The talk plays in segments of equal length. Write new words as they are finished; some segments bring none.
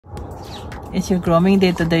It's your grooming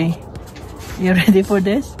day today. You ready for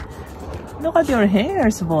this? Look at your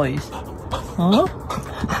hairs, boys. Huh?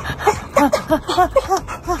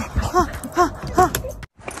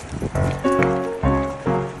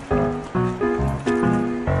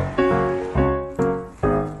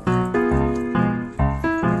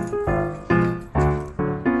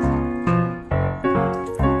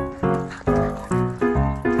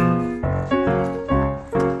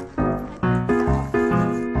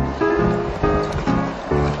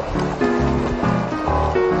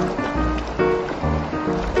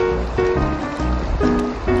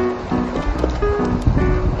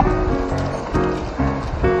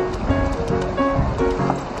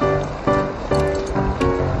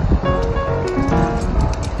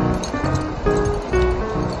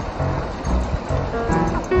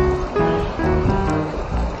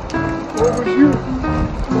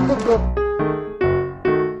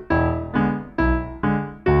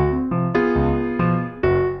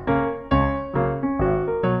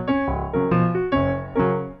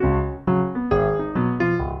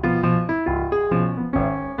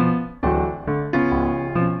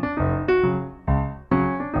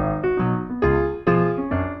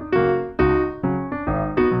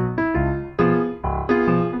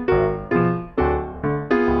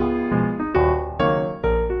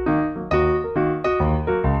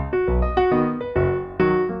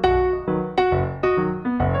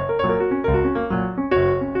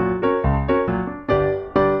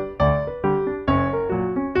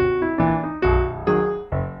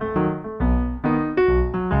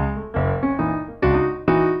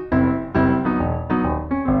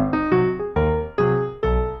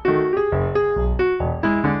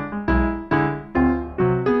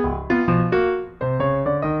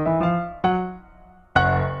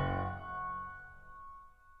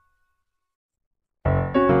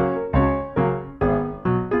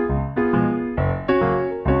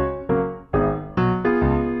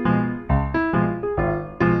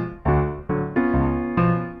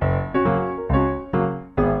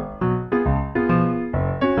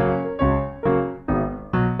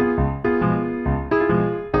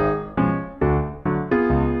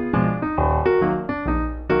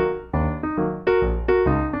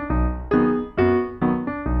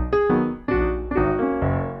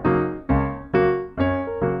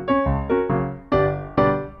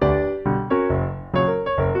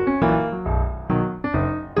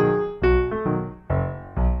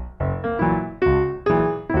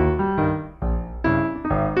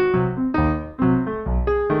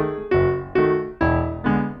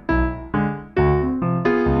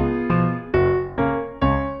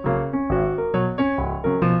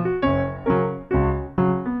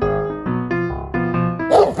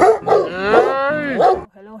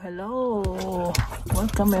 Hello.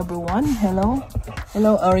 Welcome everyone. Hello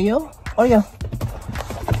Oreo.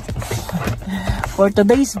 For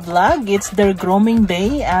today's vlog, it's their grooming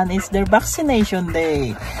day and it's their vaccination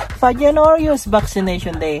day. Fudgee and Oreo's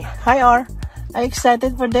vaccination day. Hi Or, are you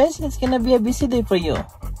excited for this? It's gonna be a busy day for you.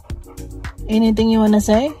 Anything you wanna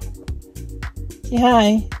say? Say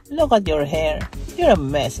hi. Look at your hair. You're a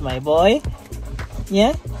mess, my boy.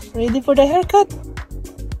 Yeah? Ready for the haircut?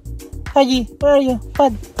 Fudgee, where are you?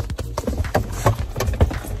 Fud.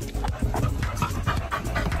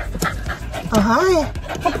 Oh, hi.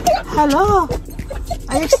 Hello.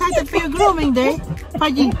 Are you excited for your grooming day?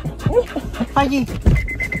 Fudgee.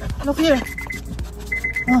 Look here.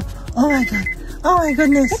 Oh my God. Oh my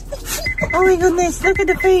goodness. Oh my goodness. Look at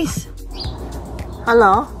the face.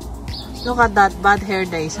 Hello. Look at that bad hair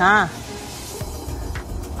days, huh?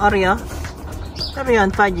 Oreo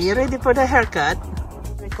and Fudgee, you ready for the haircut?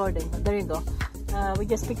 Recording. There you go. We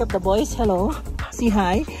just pick up the boys. Hello. Say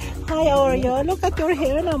hi. Hi, Oreo. Look at your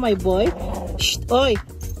hair now, my boy. Shh. Oy.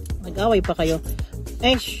 Nag-away pa kayo.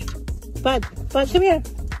 Hey, shh. Fud, come here.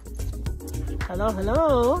 Hello.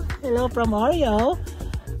 Hello from Oreo.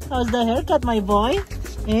 How's the haircut, my boy?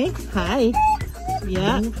 Hey, hi.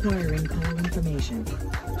 Yeah. Requiring call information.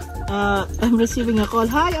 I'm receiving a call.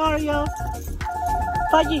 Hi, Oreo.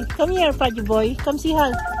 Fudgee, come here, Fudgee boy. Come see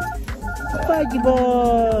hi. Fudgee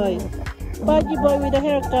boy with a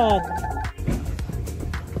haircut.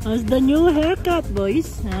 How's the new haircut,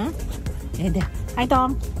 boys? Huh? Hi,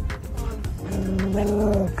 Tom.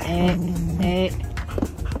 Hey.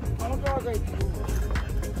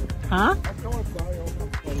 Huh?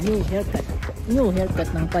 New haircut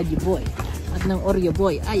ng Fudgee boy at ng Oreo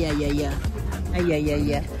boy. Ay.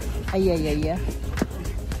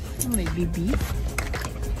 May bibi.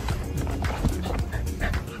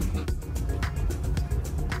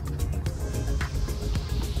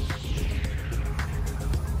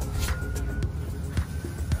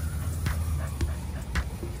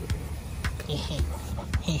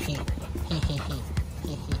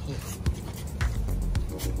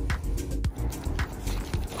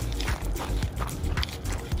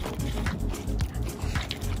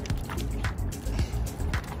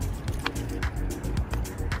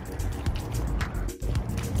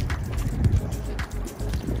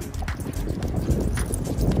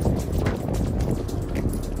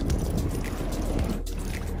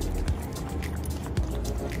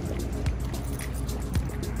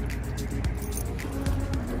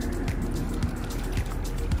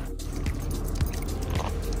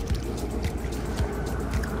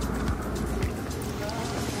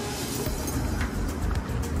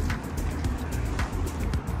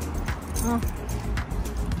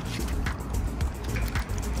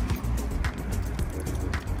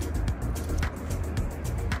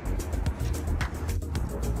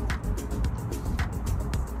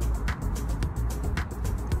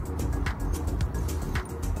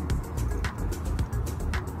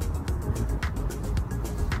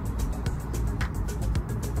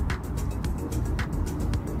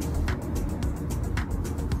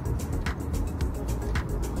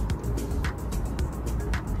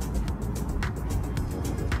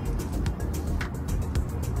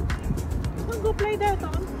 Go play there,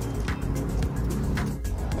 Tom.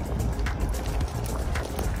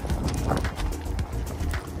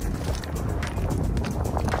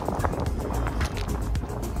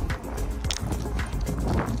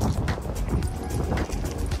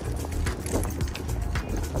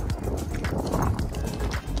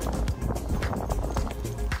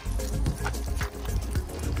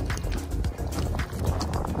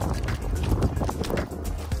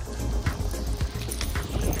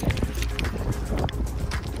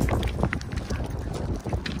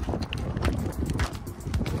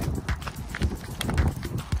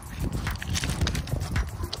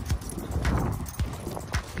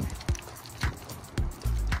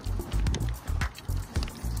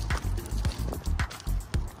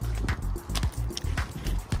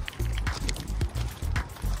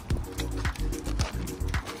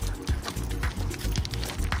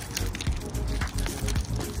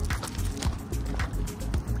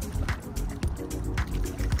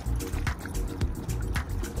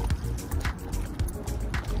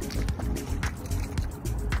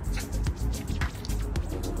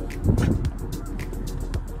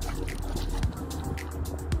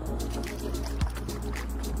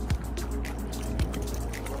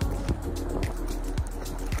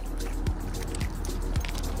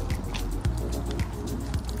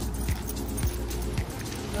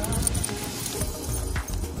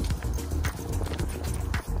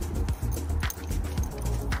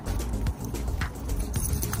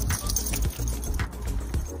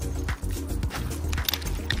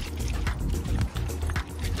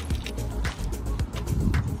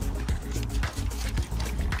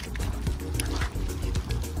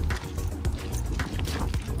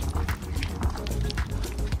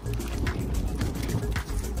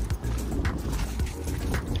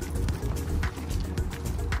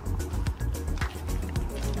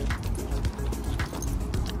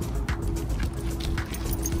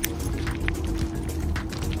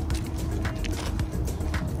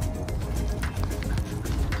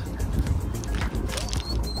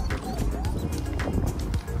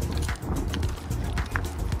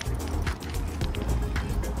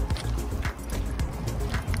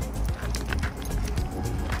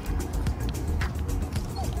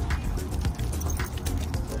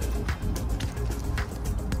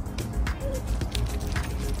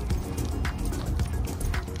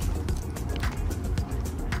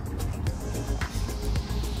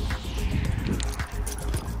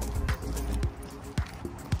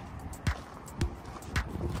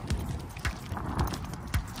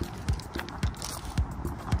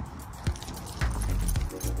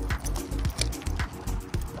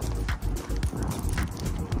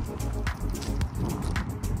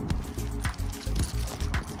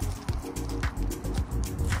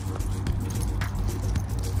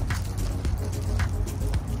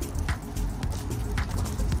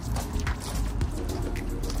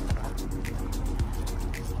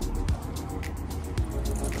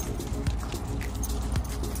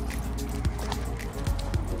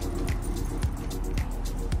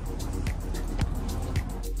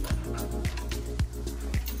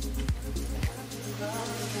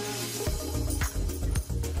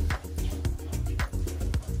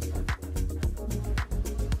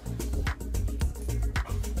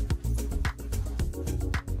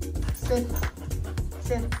 Sit.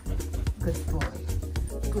 Sit. Good boy.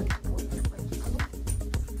 Good boy.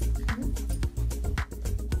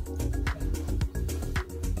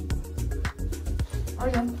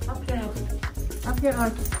 Oreo, up here now. Up here,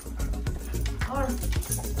 Or. Or.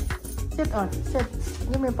 Sit, Or. Sit.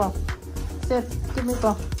 Give me a paw. Sit. Give me a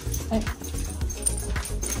paw. Hey.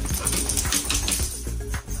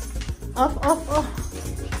 Off, off, off.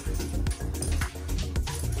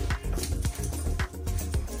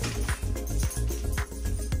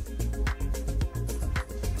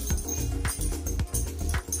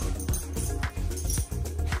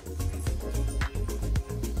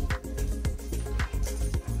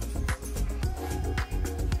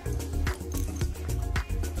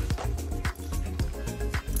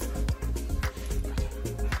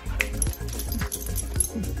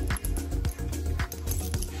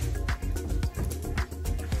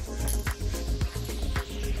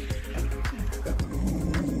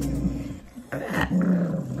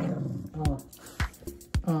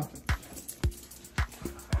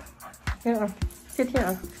 Here, Or. Sit here,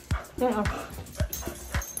 Or. Here, Or.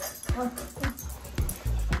 Or.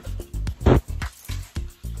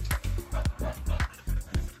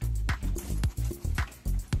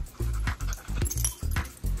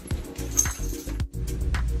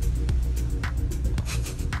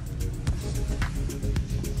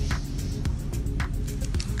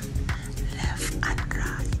 Left and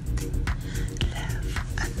right. Left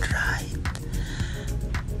and right.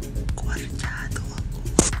 Kwartado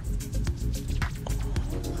ako.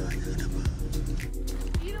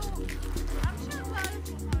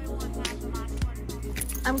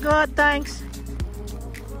 I'm good, thanks.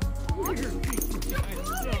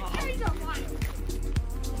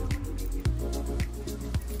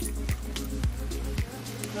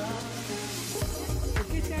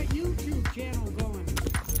 Get that YouTube channel going.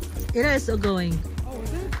 It is going. Oh,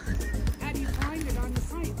 is it? How do you find it on the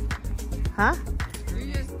site? Huh?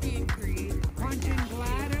 You're just being creative. Punching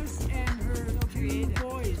Gladys and her two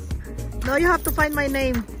boys. No, you have to find my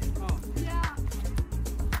name. Oh, Yeah.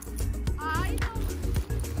 I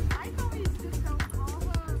know you just don't call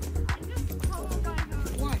her. I just call her by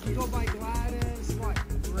her. what? You go by